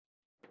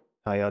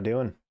How y'all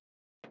doing?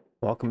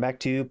 Welcome back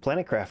to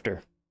Planet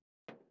Crafter.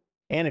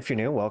 And if you're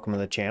new, welcome to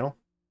the channel.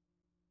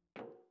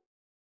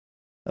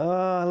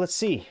 Let's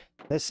see.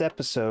 This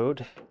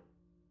episode,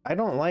 I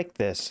don't like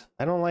this.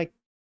 I don't like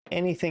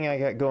anything I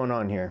got going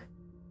on here.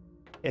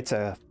 It's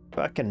a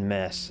fucking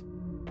mess.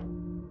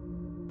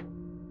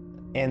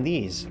 And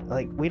these,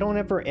 like, we don't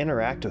ever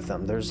interact with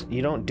them.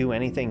 You don't do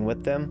anything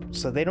with them,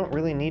 so they don't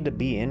really need to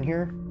be in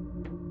here.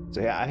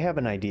 So yeah, I have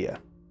an idea.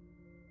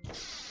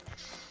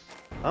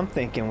 I'm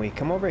thinking we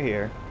come over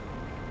here.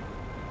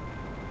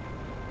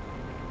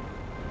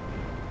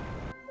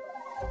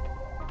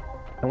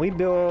 And we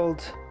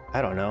build,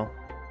 I don't know,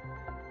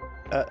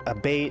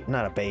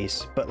 not a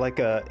base, but like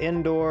a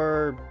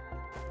indoor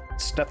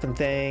stuffing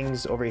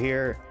things over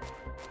here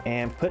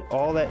and put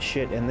all that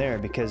shit in there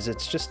because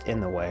it's just in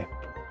the way.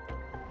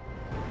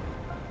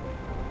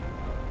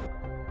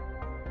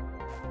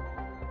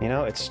 You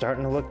know, it's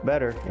starting to look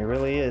better. It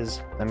really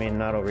is. I mean,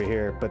 not over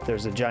here, but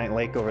there's a giant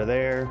lake over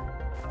there.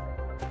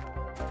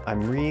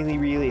 I'm really,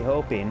 really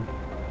hoping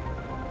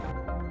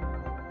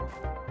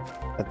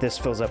that this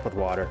fills up with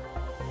water.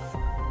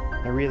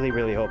 I really,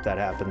 really hope that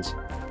happens.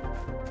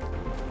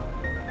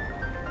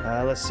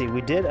 Let's see,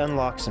 we did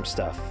unlock some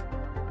stuff.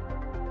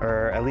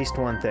 Or at least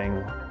one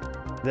thing.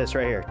 This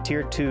right here,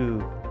 tier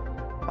 2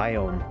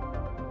 biome.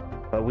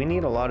 But we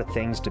need a lot of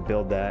things to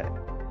build that,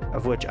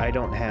 of which I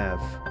don't have.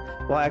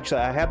 Well,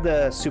 actually, I have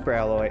the super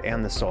alloy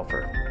and the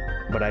sulfur,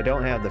 but I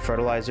don't have the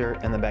fertilizer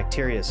and the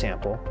bacteria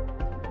sample,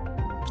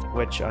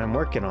 which I'm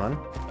working on.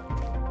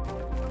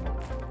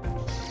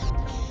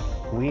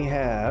 We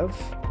have...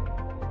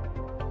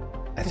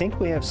 I think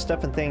we have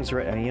stuff and things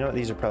ready. You know what?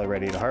 These are probably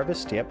ready to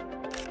harvest. Yep.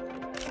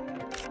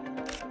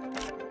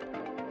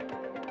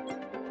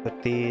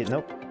 Put the...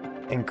 Nope.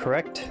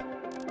 Incorrect.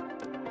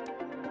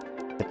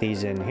 Put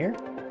these in here.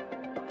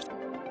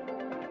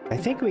 I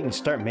think we can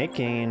start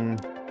making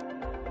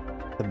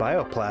the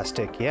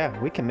bioplastic. Yeah,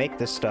 we can make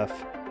this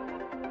stuff,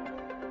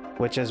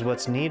 which is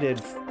what's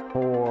needed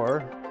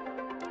for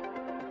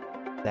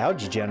the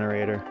algae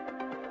generator.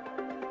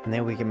 And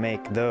then we can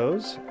make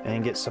those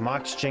and get some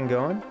oxygen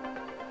going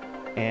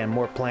and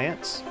more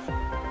plants.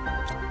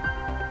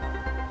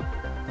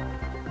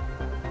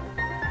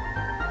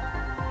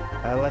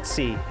 Let's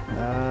see.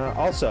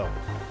 Also,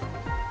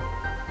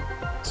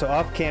 so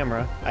off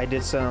camera, I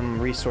did some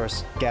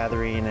resource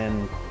gathering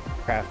and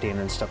crafting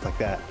and stuff like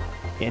that.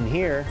 In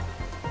here,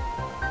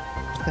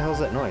 what the hell's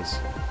that noise?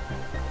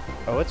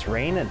 Oh, it's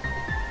raining.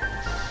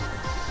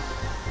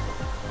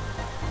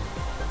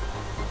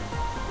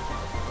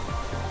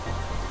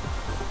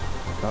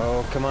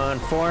 Oh, come on,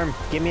 form.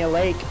 Give me a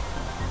lake.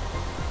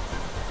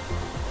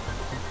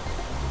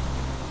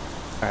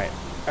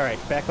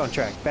 Alright, back on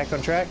track, back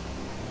on track.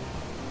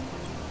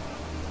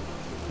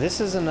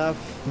 This is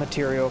enough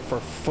material for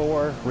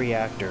 4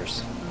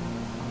 reactors,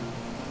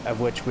 of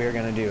which we are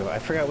going to do. I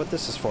forgot what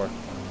this is for.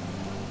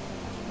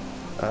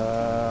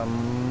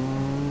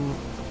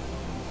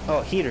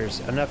 Oh,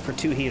 heaters. Enough for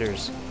 2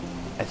 heaters,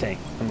 I think.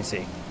 Let me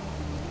see.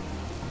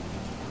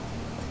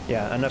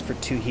 Yeah, enough for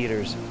 2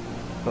 heaters.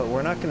 But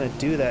we're not going to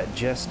do that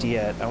just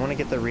yet. I want to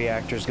get the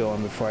reactors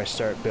going before I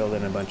start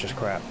building a bunch of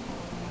crap.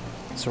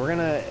 So we're going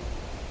to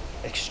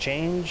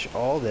exchange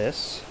all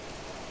this.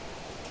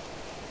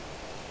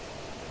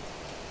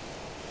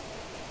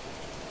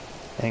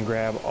 And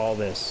grab all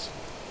this.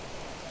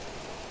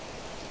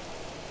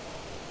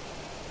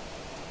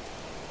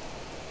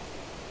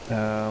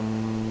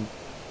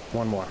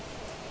 One more.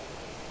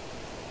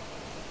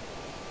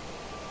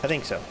 I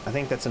think so. I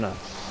think that's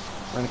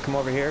enough. I'm gonna come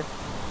over here,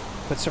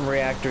 put some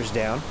reactors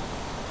down.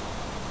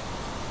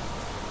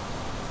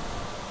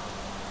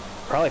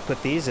 Probably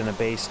put these in a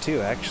base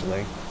too,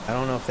 actually. I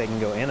don't know if they can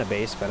go in a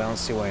base, but I don't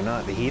see why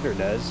not. The heater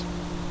does.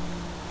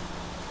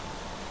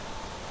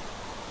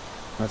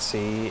 Let's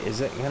see,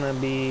 is it gonna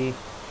be...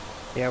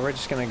 Yeah, we're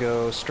just gonna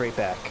go straight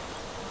back.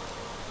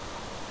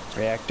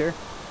 Reactor.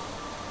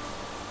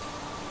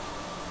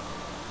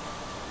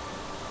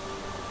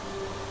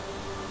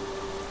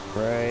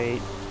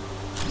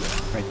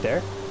 Right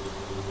there.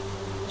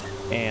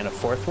 And a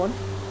 4th one.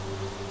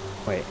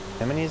 Wait,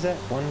 how many is that?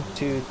 1,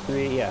 2,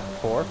 3, yeah,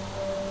 4.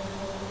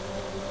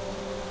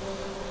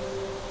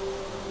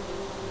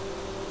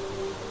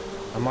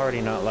 I'm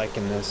already not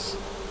liking this.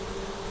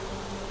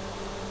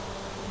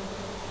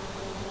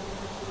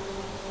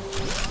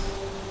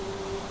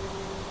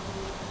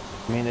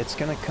 I mean, it's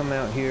gonna come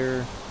out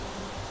here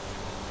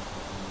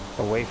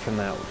away from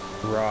that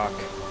rock.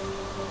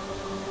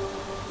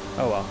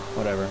 Oh well,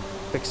 whatever.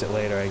 Fix it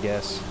later, I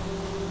guess.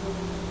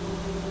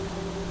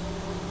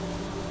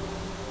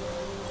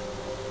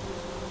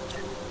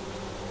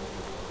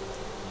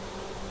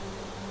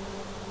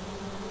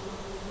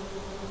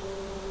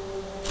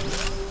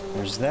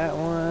 There's that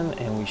one,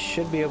 and we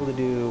should be able to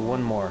do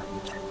one more.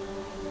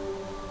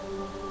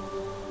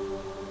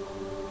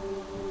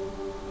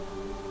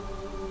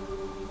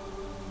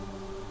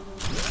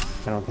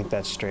 I don't think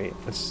that's straight.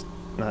 It's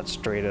not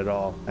straight at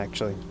all,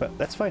 actually, but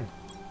that's fine.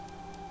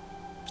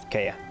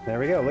 Okay, yeah, there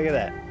we go. Look at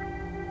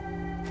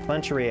that.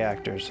 Bunch of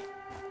reactors.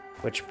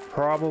 which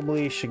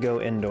probably should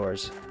go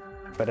indoors,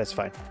 but that's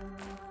fine.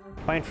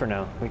 Fine for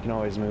now. We can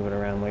always move it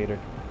around later.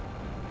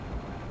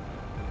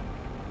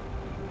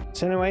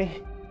 So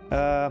anyway,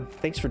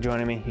 thanks for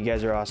joining me. You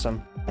guys are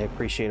awesome. I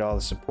appreciate all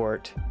the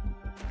support.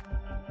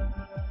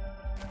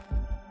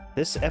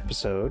 This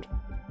episode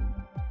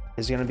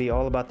is going to be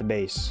all about the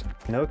base.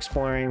 No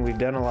exploring. We've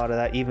done a lot of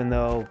that, even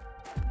though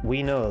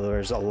we know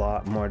there's a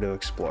lot more to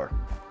explore.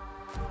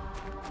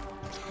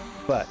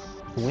 But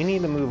we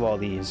need to move all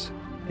these.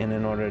 And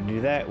in order to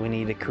do that, we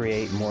need to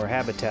create more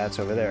habitats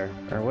over there.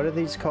 Or what are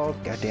these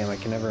called? God damn, I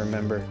can never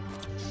remember.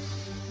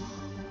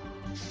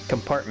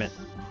 Compartment.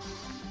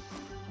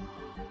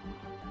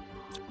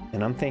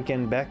 And I'm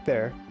thinking back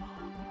there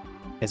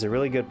is a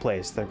really good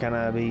place. They're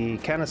gonna be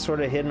kind of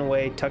sort of hidden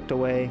away, tucked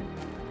away.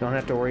 Don't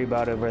have to worry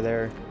about over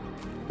there.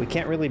 We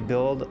can't really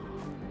build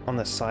on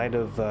the side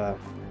of,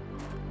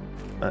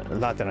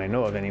 not that I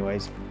know of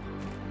anyways.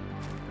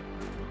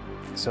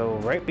 So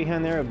right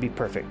behind there would be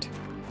perfect.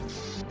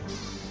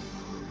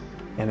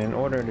 And in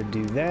order to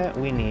do that,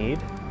 we need...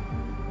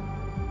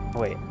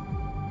 Wait.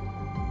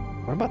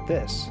 What about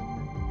this?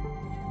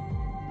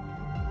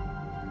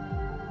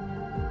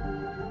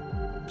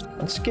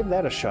 Let's give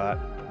that a shot.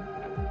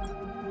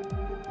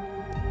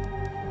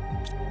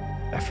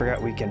 I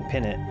forgot we can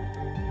pin it.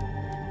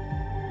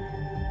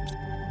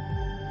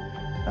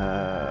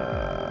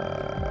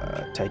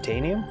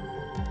 Titanium?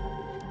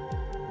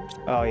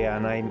 Oh yeah,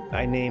 and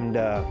I named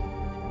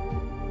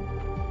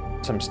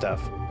some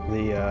stuff.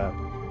 The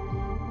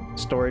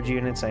storage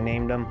units, I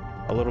named them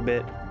a little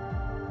bit.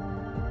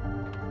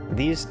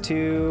 These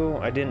two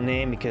I didn't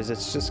name because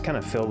it's just kind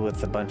of filled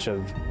with a bunch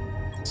of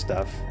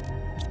stuff.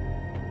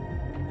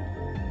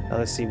 Now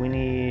let's see, we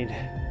need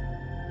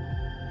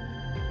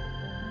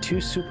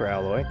 2 super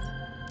alloy.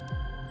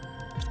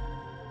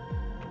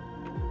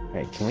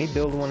 Alright, can we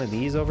build one of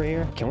these over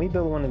here? Can we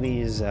build one of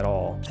these at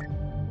all?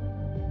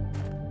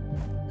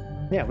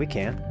 Yeah, we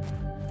can.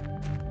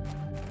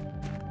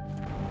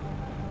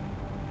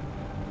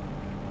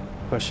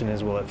 Question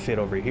is, will it fit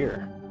over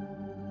here?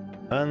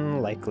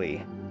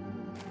 Unlikely.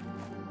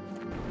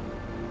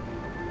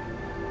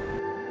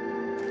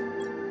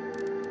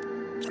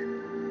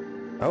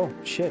 Oh,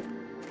 shit.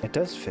 It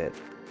does fit.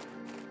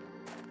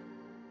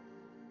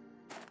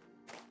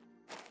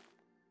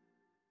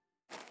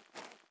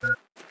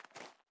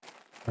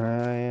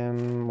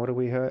 What do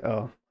we have?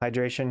 Oh,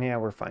 hydration. Yeah,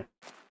 we're fine.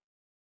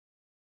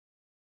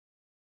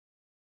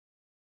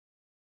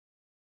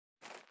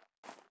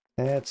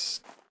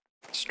 That's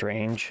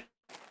strange.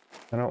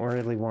 I don't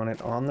really want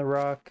it on the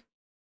rock.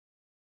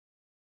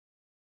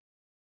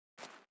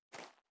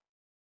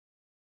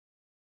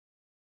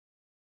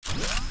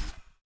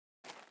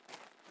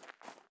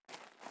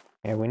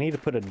 Yeah, we need to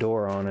put a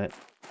door on it.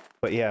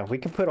 But yeah, we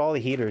can put all the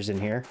heaters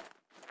in here,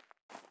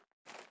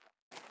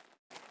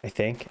 I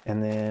think.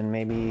 And then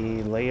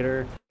maybe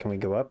later, can we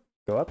go up?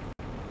 Go up?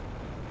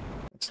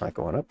 It's not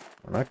going up.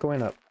 We're not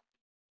going up.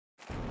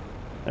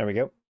 There we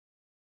go.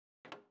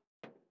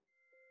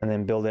 And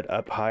then build it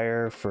up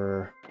higher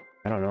for,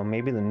 I don't know,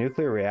 maybe the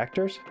nuclear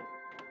reactors?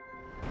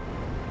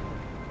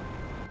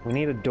 We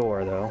need a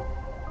door, though.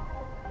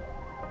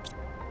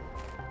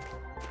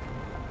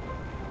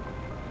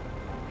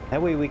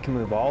 That way we can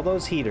move all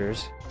those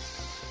heaters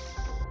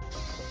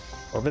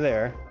over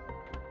there.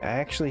 I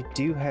actually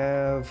do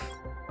have...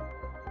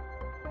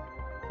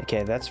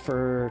 Okay, that's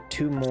for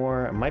 2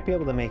 more. I might be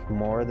able to make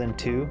more than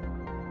 2.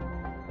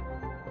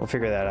 We'll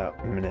figure that out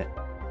in a minute.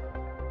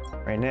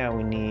 Right now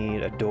we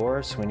need a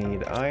door, so we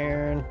need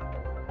iron,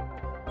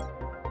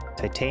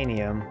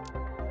 titanium.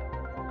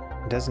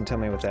 It doesn't tell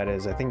me what that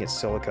is. I think it's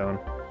silicone.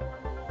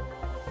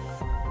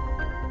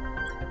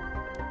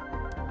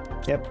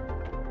 Yep.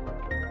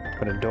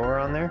 Put a door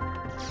on there.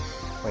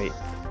 Wait,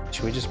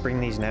 should we just bring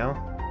these now?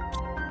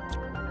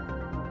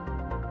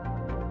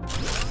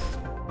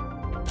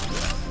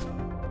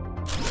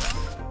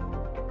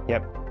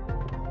 Yep.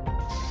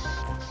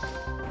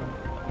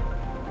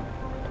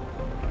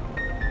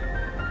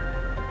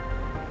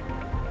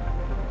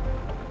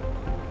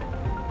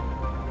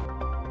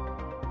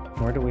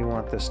 Where do we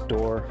want this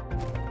door?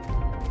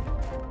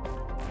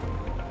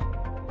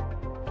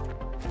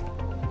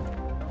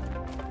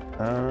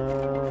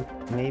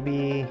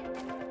 Maybe...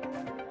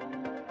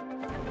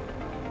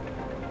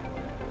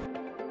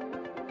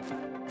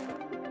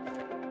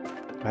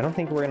 I don't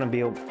think we're gonna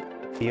be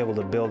able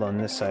to build on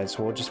this side,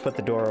 so we'll just put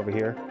the door over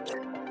here.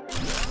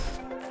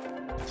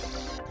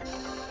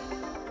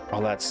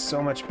 Oh, that's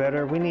so much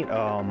better. We need...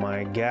 Oh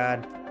my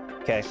god.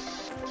 Okay.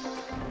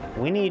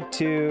 We need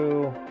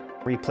to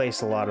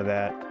replace a lot of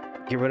that.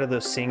 Get rid of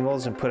those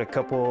singles and put a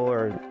couple,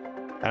 or...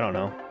 I don't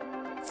know.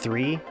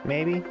 3,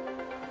 maybe?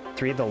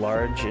 3 of the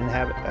large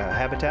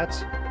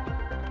habitats?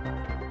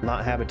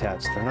 Not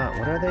habitats. They're not.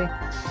 What are they?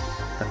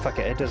 Oh, fuck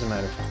it. It doesn't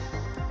matter.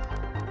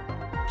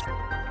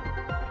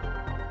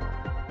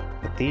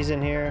 Put these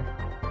in here.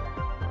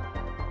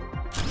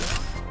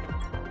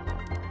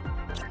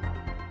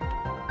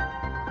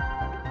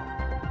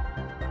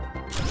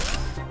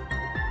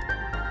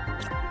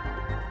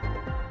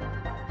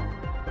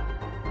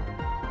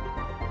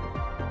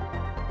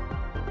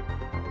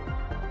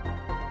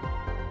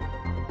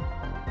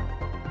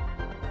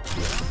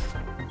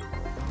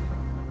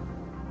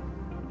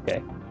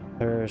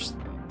 There's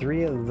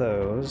 3 of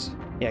those.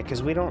 Yeah,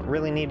 because we don't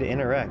really need to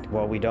interact.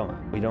 Well, we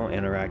don't. We don't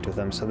interact with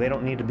them, so they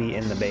don't need to be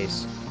in the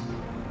base.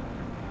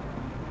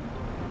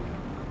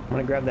 I'm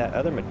gonna grab that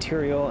other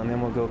material, and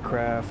then we'll go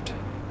craft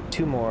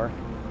 2 more.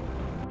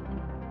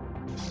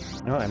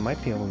 You know, I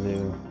might be able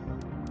to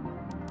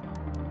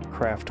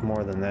craft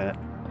more than that.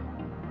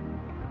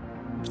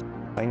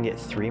 I can get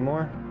 3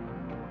 more.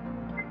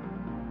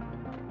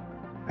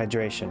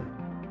 Hydration.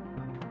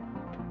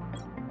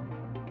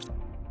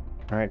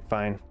 Alright,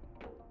 fine.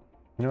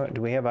 You know what?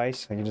 Do we have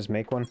ice? I can just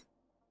make one.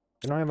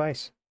 We don't have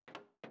ice.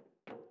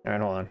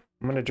 Alright, hold on.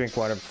 I'm gonna drink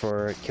water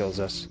before it kills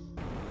us.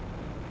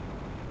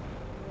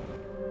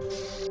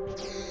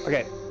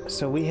 Okay,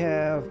 so we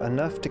have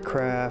enough to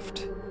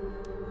craft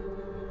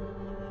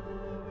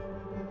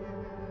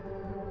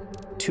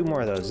 2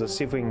 more of those. Let's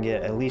see if we can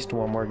get at least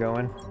 1 more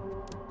going.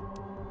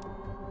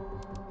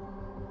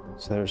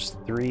 So there's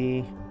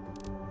 3.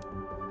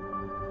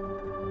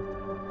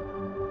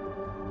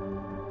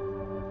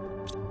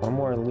 One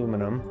more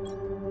aluminum.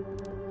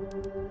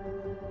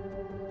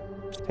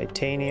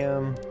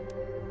 Titanium.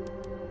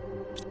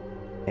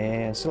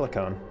 And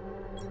silicone.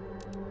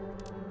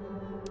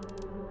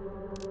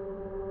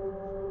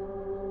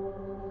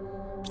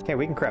 Okay,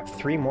 we can craft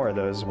 3 more of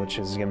those, which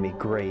is gonna be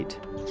great.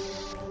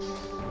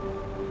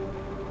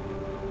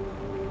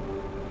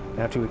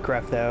 After we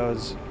craft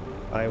those,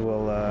 I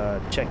will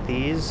check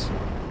these.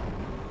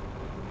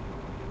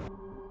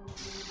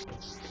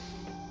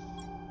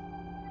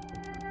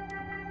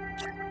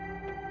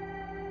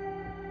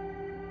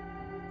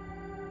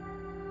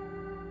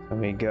 So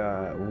we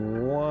got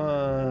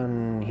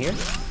 1 here.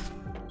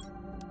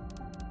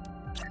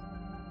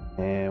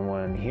 And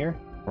 1 here.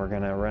 We're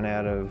gonna run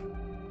out of...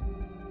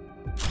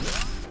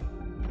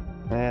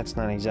 That's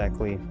not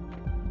exactly...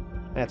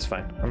 That's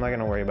fine. I'm not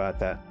gonna worry about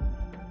that.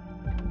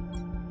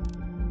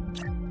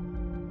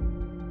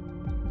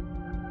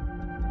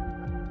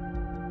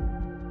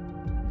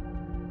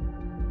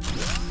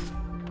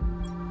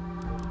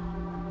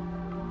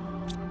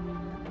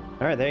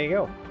 Alright, there you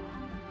go.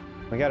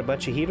 We got a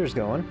bunch of heaters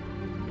going.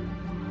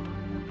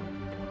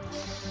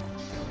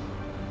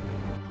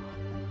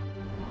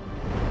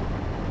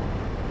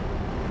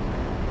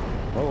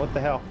 Oh, what the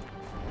hell?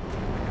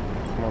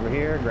 Come over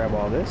here, grab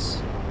all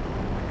this.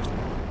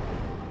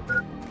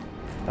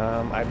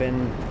 I've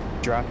been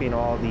dropping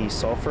all the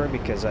sulfur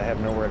because I have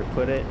nowhere to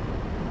put it.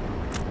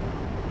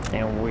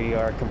 And we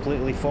are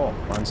completely full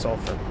on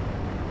sulfur.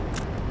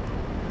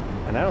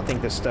 And I don't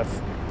think this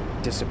stuff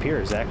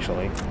disappears,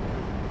 actually.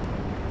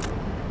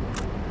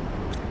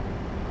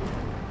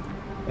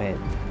 Man,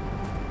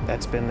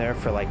 that's been there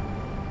for like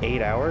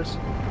 8 hours.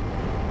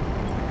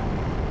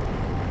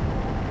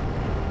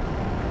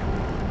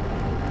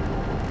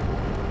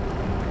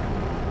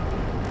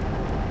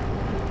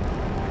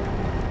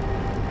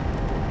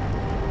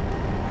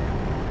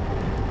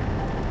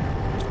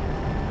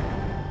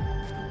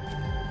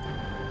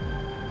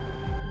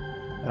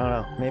 I don't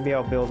know, maybe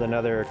I'll build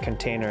another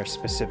container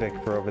specific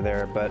for over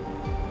there, but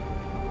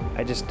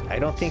I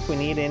don't think we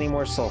need any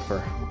more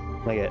sulfur.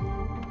 Look at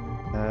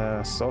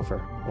it. Sulfur.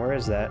 Where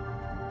is that?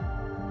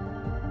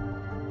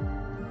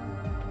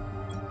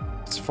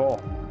 It's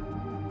full.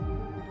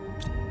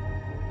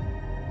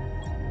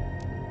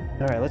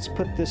 Alright, let's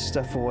put this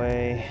stuff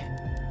away.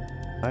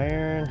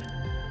 Iron.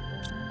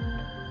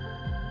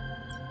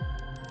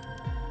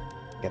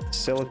 Got the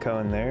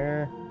silicone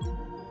there.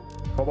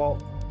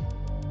 Cobalt.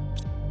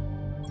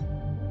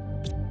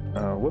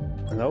 Whoop.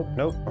 Nope,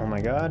 nope. Oh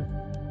my god.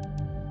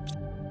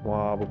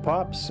 Wobble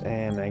pops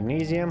and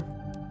magnesium.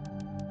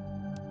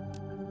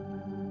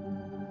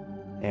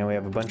 And we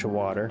have a bunch of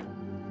water.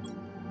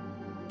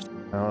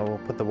 We'll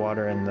put the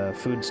water in the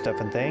food stuff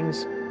and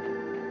things.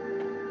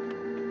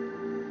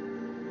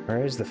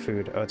 Where is the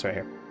food? Oh, it's right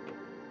here.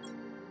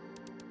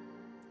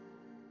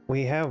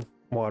 We have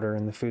water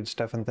in the food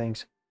stuff and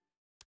things.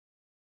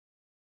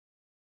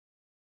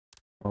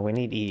 Well, we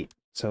need to eat,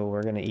 so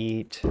we're gonna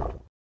eat a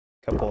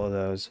couple of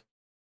those.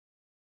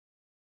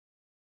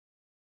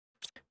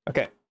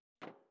 Okay.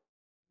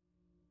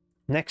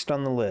 Next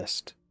on the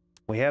list,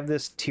 we have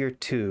this tier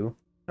 2.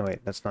 Oh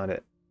wait, that's not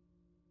it.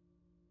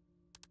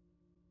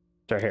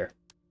 It's right here.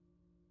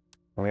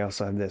 And we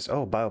also have this.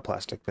 Oh,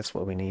 bioplastic. That's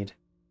what we need.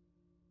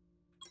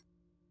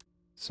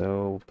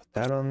 So put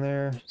that on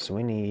there. So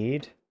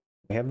we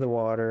have the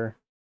water.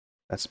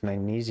 That's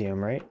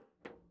magnesium, right?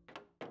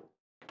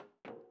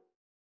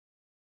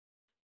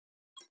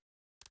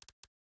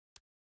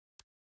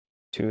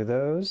 Two of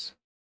those.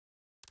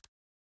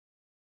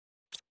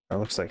 That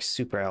looks like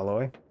super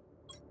alloy.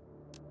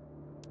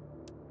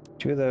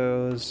 Two of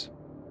those.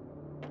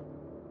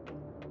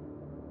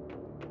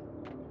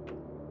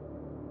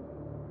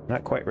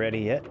 Not quite ready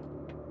yet,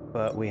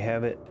 but we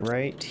have it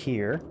right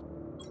here.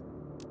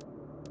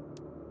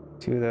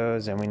 Two of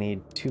those, and we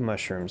need 2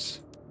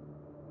 mushrooms.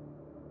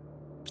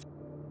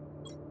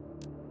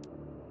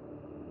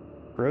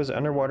 Grows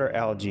underwater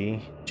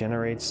algae,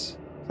 generates,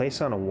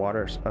 place on a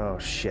water, oh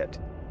shit.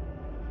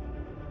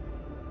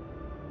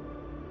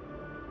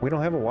 We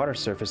don't have a water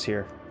surface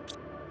here.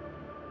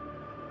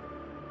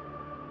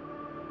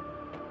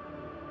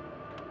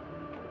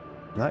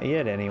 Not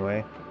yet,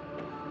 anyway.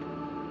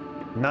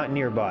 Not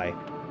nearby,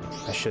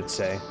 I should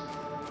say.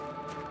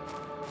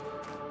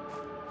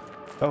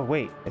 Oh,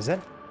 wait, is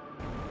that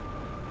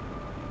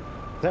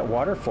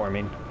water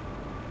forming?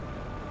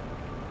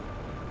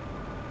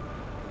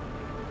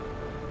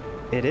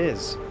 It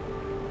is.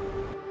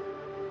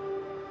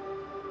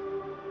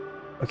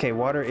 Okay,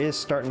 water is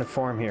starting to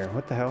form here.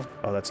 What the hell?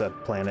 Oh, that's a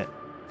planet.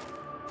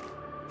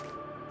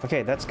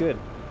 Okay, that's good.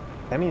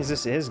 That means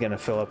this is gonna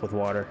fill up with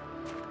water.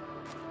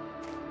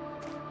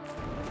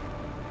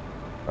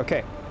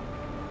 Okay.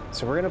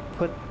 So we're gonna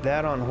put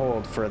that on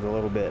hold for a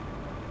little bit.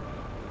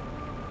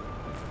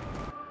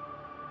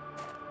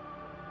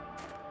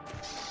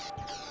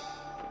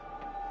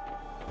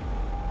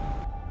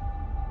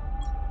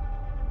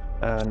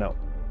 No.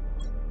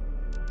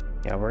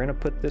 Yeah, we're gonna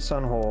put this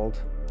on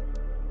hold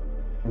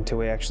until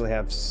we actually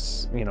have,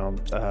 you know,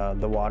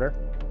 the water.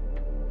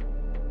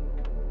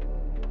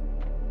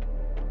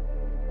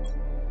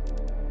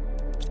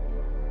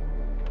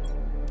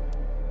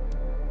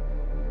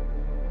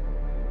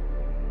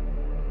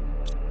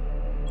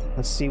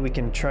 Let's see, we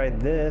can try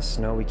this.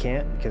 No, we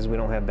can't because we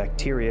don't have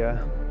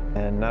bacteria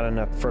and not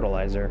enough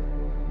fertilizer.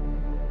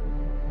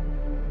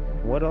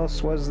 What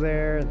else was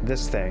there?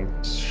 This thing,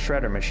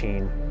 shredder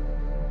machine.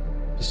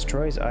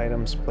 Destroys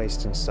items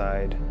placed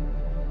inside.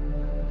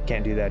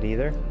 Can't do that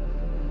either.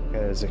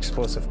 Because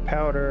explosive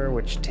powder,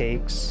 which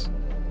takes...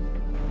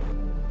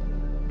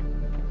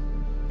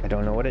 I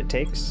don't know what it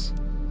takes.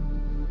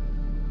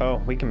 Oh,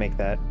 we can make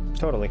that.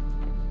 Totally.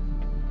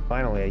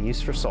 Finally, a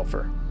use for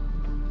sulfur.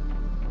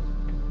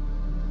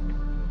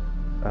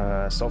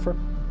 Sulfur?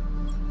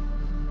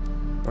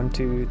 1,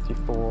 2, 3,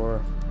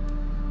 4.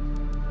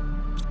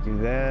 Do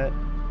that.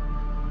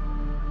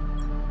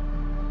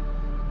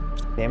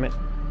 Damn it.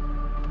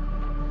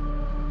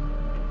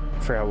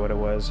 Forgot what it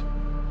was.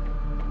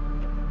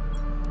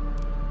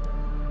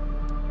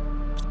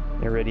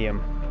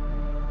 Iridium.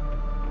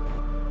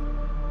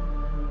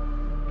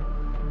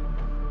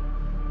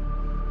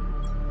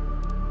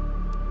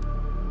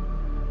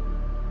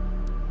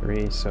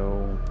 Three,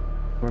 so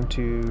 1,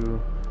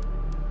 2.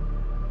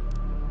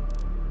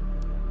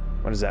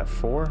 What is that,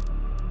 4?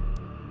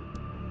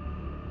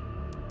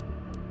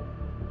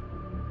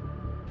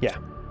 Yeah.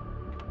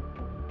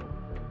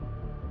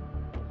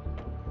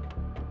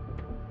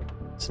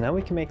 So now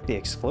we can make the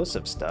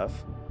explosive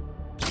stuff.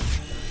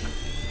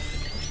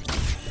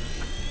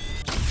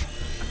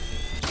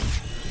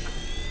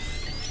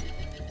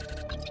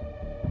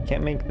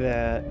 Can't make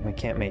that. We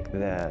can't make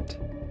that.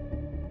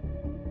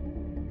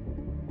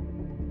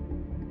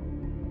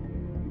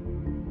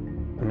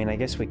 I mean, I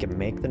guess we could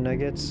make the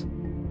nuggets,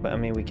 but I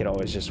mean, we could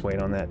always just wait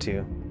on that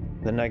too.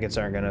 The nuggets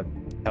aren't gonna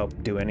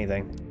help do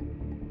anything.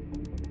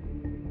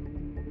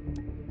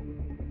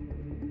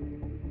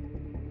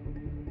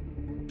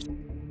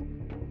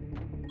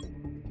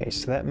 Okay,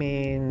 so that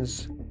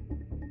means...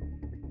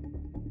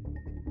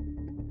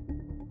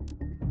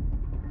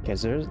 Okay,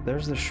 so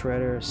there's the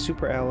shredder,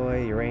 super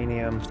alloy,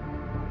 uranium.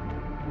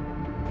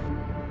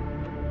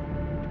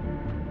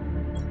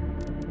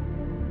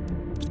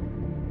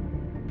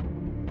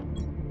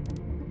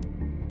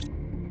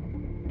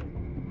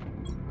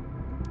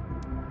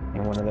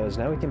 And one of those.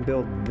 Now we can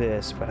build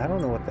this, but I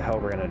don't know what the hell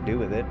we're gonna do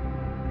with it.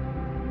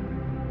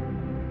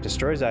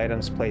 Destroys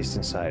items placed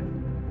inside.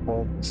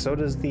 Well, so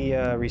does the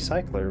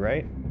recycler,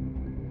 right?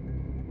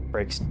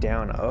 Breaks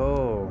down.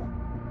 Oh.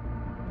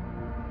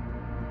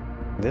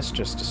 This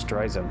just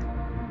destroys them.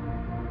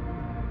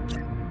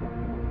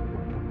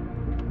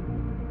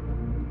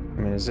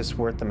 I mean, is this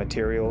worth the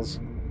materials?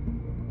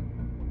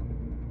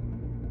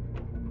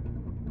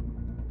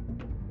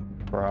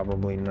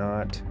 Probably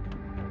not.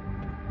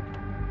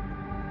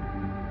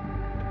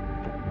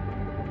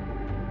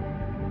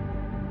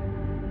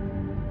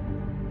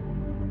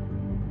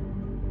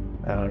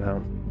 I don't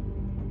know.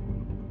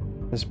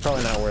 This is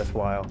probably not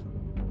worthwhile.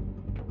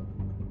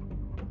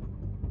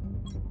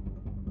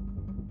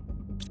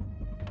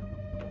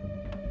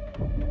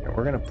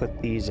 We're gonna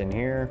put these in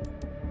here.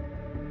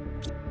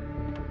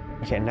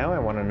 Okay, now I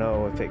want to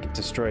know if it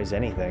destroys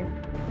anything.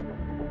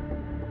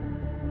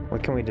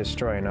 What can we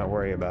destroy and not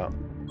worry about?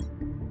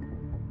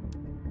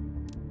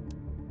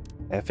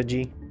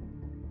 Effigy?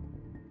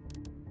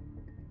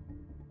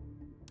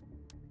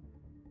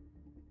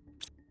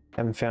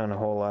 Haven't found a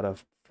whole lot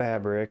of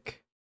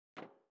fabric.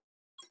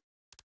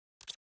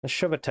 Let's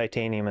shove a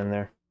titanium in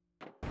there.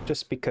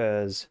 Just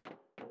because.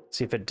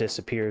 See if it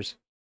disappears.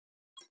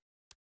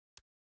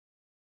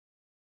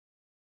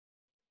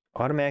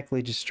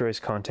 Automatically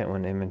destroys content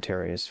when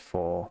inventory is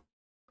full.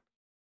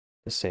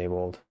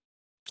 Disabled.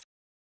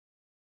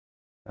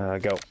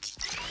 Go.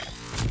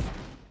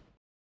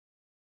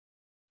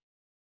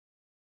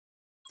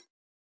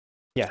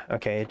 Yeah,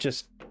 okay, it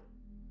just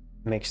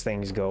makes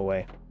things go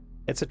away.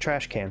 It's a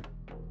trash can.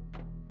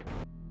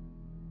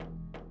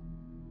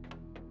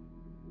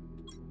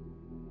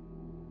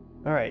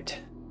 Alright.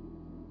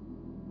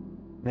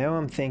 Now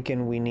I'm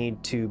thinking we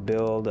need to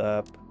build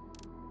up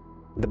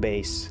the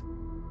base.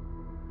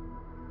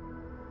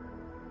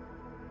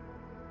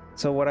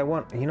 So what I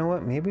want, you know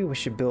what? Maybe we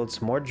should build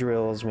some more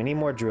drills. We need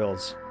more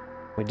drills.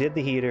 We did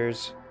the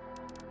heaters.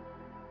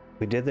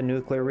 We did the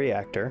nuclear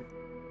reactor.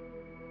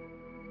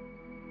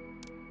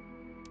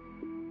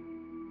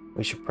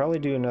 We should probably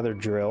do another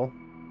drill.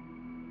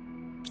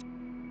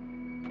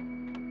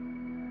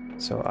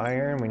 So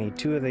iron, we need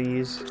 2 of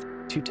these,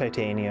 2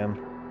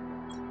 titanium,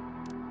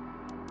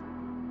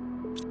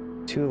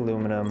 2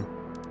 aluminum.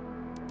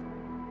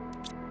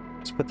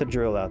 Let's put the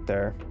drill out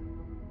there.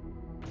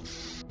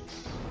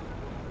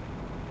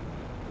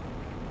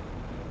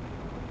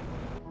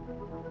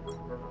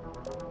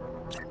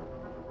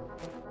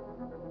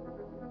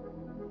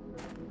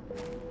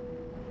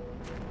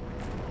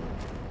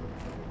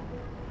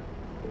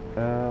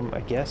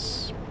 I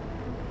guess,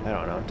 I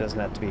don't know, it doesn't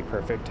have to be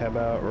perfect. How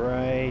about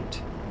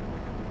right?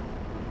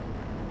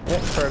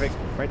 Yeah, perfect,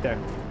 right there.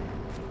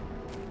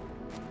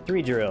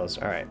 3 drills,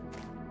 all right.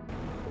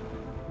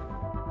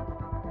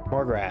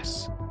 More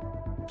grass.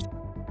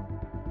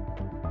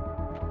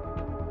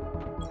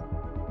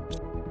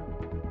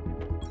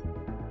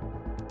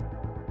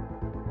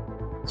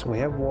 So we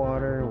have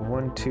water,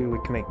 1, 2, we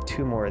can make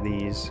 2 more of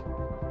these.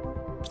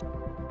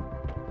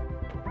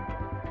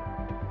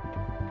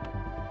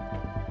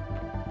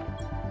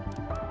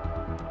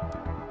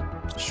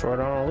 Short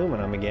on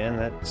aluminum again,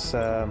 that's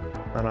an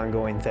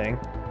ongoing thing.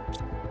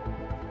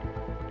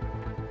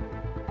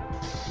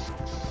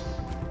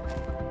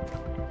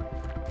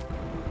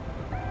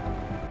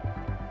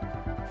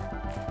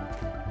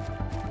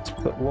 Let's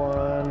put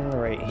 1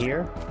 right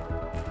here.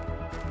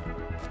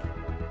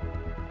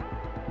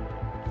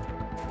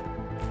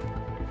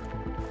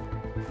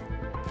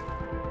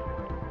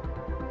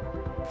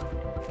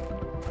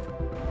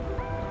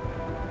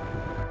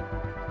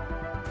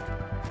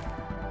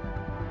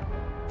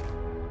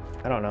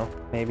 I don't know,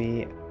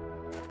 maybe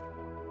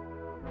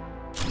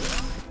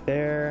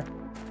there.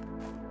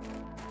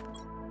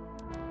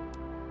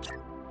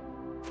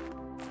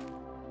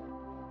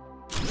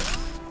 I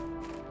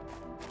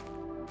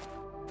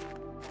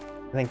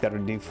think that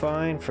would do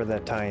fine for the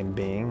time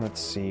being.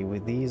 Let's see,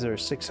 with these are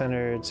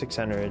 600,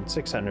 600,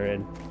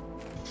 600.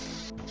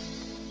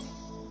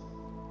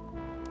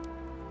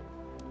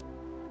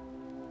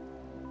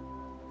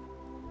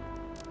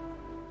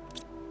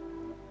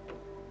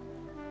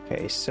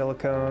 Okay,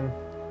 silicone.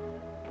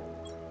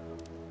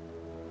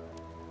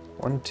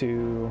 1,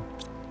 2,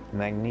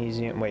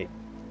 magnesium, wait.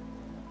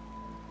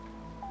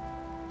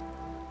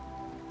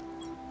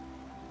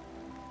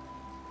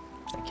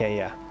 Okay,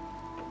 yeah.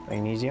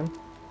 Magnesium.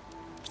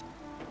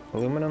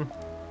 Aluminum.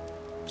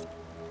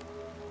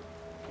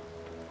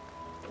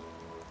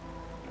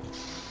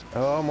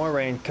 Oh, more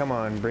rain. Come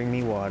on, bring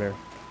me water.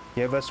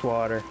 Give us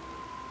water.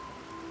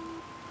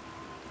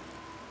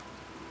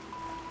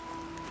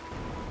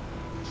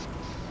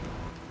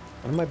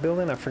 What am I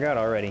building? I forgot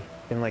already.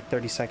 In like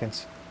 30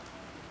 seconds.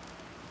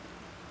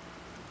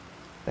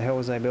 The hell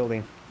was I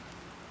building?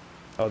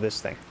 Oh,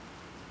 this thing.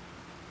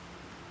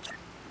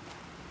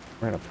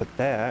 We're gonna put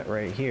that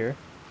right here.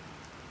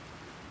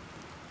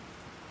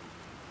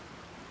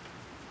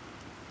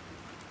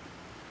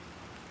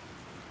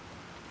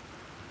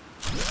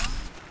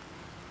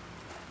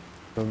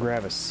 Go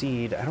grab a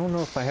seed. I don't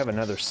know if I have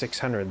another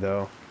 600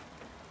 though.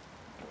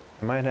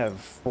 I might have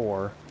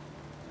 4.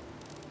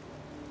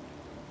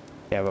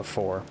 Yeah, I have a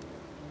 4.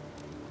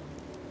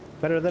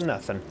 Better than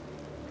nothing.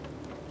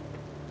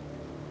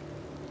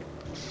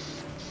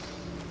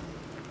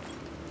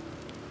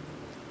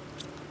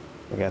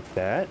 We got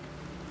that.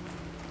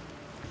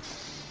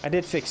 I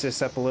did fix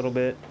this up a little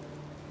bit.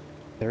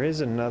 There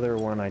is another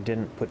one I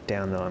didn't put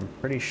down though. I'm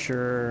pretty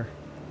sure.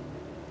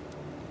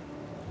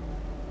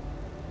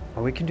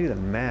 Oh, we can do the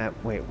map.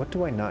 Wait, what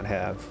do I not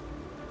have?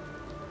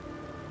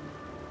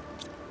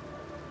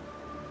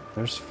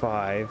 There's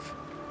 5.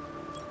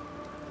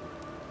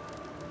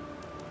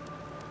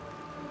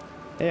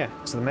 Yeah,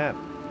 it's the map.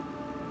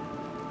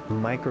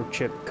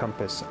 Microchip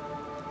compass.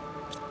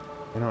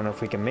 I don't know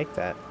if we can make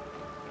that.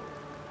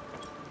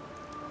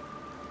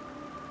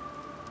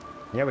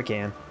 Yeah, we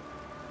can.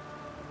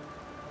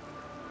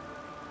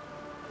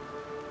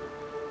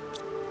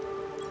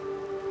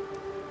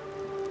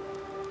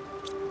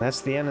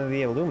 That's the end of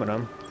the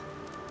aluminum.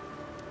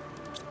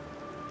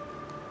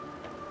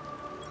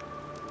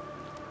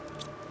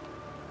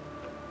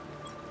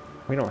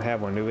 We don't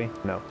have one, do we?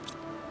 No.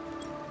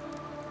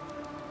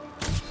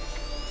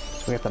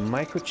 So we got the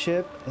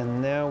microchip,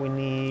 and now we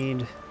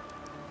need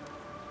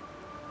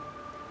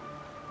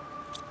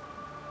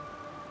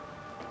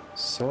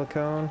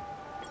silicone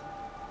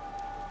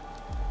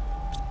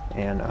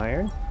and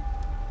iron.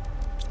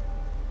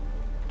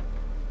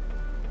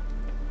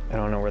 I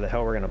don't know where the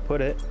hell we're gonna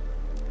put it.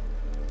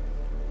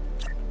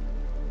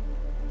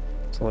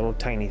 It's a little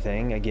tiny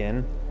thing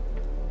again.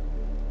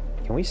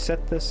 Can we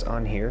set this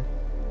on here?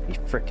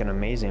 It'd be freaking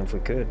amazing if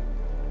we could.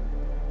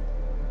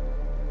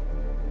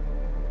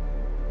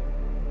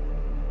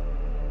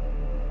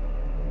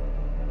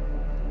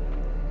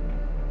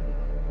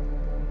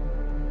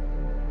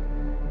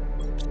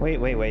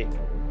 Wait.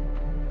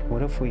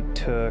 What if we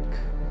took...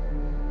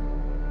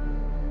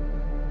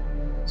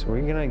 So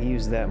we're gonna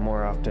use that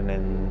more often,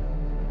 and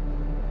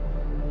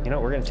you know,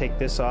 we're gonna take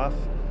this off.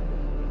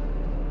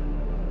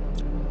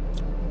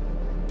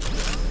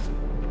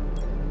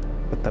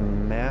 Put the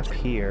map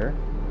here.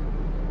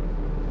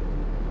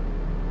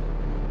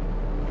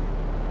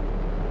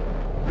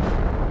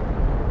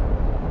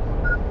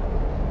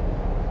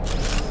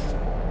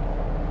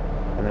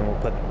 And then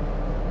we'll put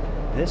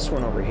this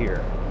one over here,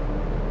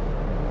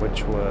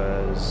 which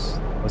was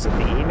it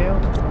the email?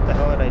 What the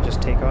hell did I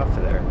just take off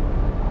of there?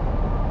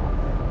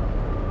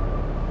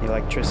 The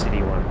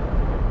electricity one.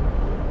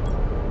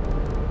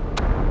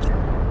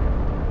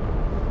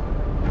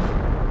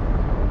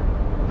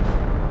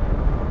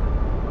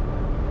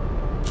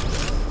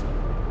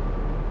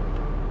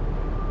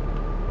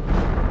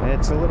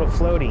 It's a little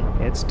floaty.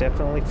 It's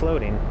definitely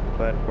floating,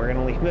 but we're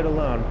gonna leave it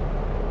alone.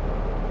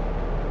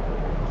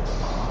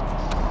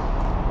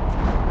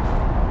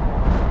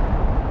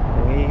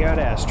 We got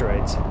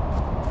asteroids.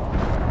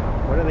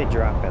 What are they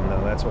dropping,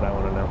 though? That's what I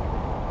want to know.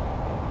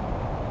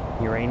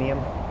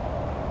 Uranium?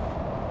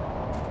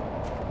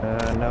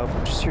 Nope,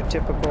 just your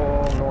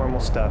typical normal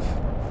stuff.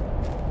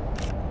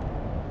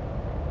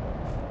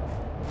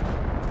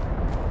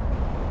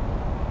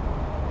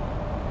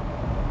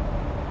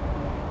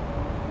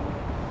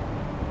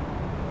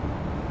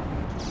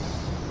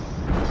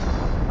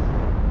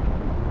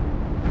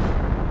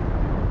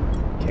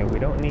 Okay, we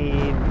don't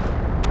need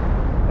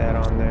that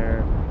on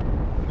there.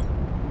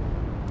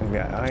 We've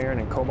got iron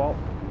and cobalt.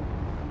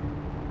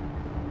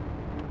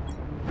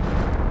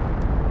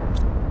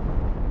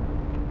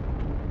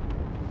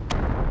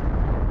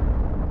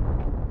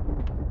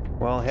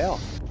 Well, hell.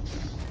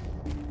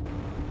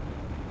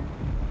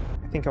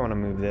 I think I want to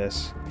move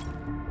this.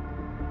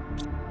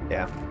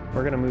 Yeah,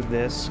 we're going to move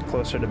this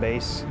closer to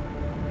base.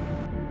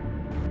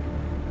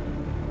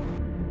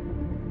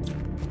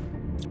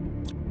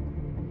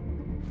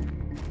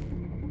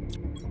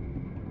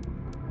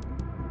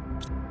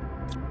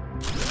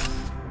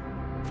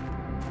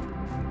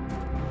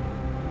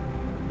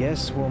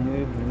 Guess we'll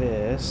move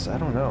this. I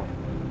don't know.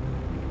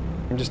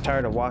 I'm just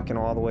tired of walking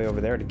all the way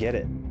over there to get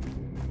it.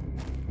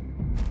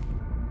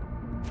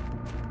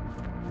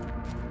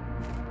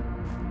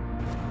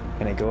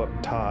 Can I go up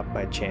top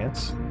by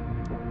chance?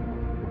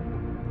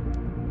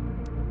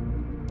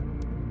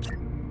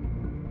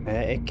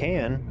 It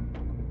can.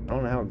 I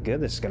don't know how good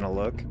this is gonna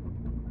look.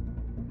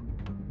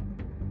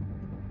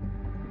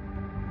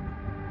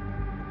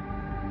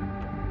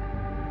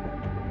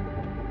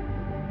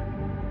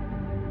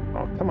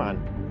 Oh, come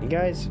on. You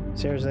guys?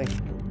 Seriously?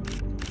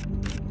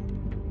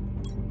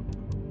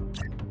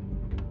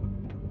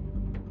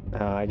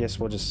 I guess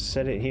we'll just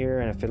set it here,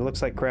 and if it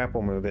looks like crap,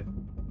 we'll move it.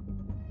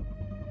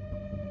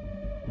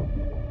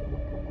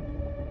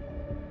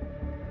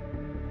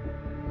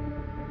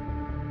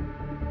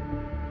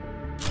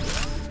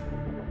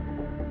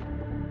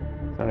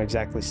 Not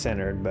exactly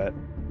centered, but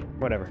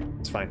whatever.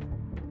 It's fine.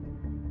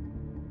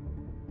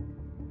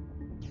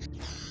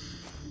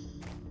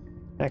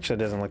 Actually, it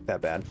doesn't look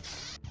that bad.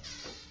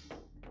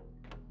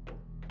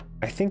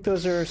 I think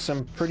those are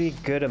some pretty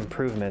good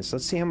improvements.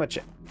 Let's see how much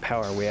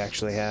power we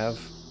actually have.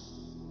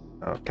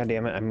 Oh, god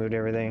damn it, I moved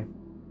everything.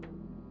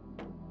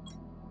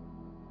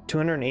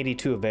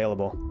 282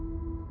 available.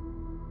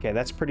 Okay,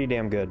 that's pretty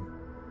damn good.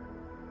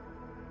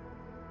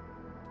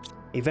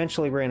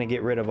 Eventually we're going to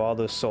get rid of all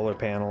those solar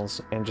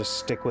panels and just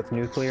stick with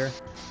nuclear.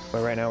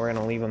 But right now we're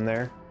going to leave them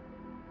there.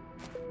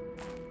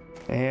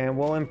 And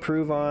we'll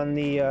improve on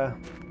the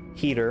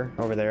heater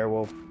over there.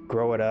 We'll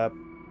grow it up.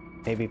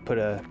 Maybe put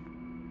a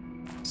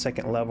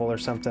second level or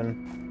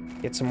something.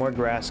 Get some more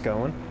grass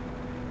going.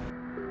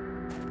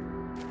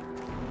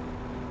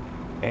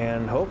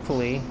 And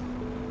hopefully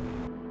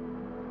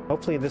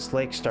this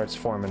lake starts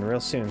forming real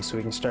soon so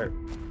we can start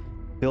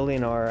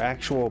building our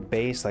actual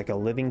base, like a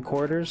living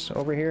quarters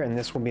over here, and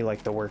this will be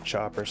like the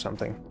workshop or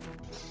something.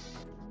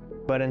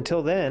 But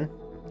until then,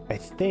 I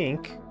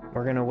think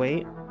we're gonna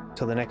wait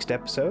till the next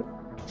episode,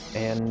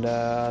 and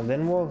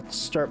then we'll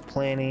start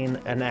planning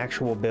an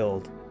actual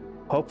build.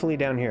 Hopefully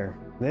down here.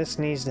 This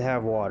needs to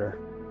have water,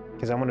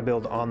 because I want to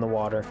build on the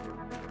water.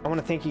 I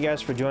want to thank you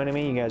guys for joining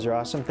me. You guys are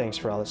awesome. Thanks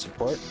for all the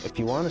support. If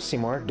you want to see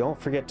more, don't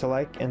forget to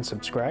like and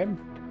subscribe.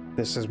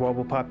 This is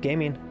Wobble Pop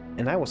Gaming,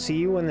 and I will see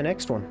you in the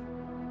next one.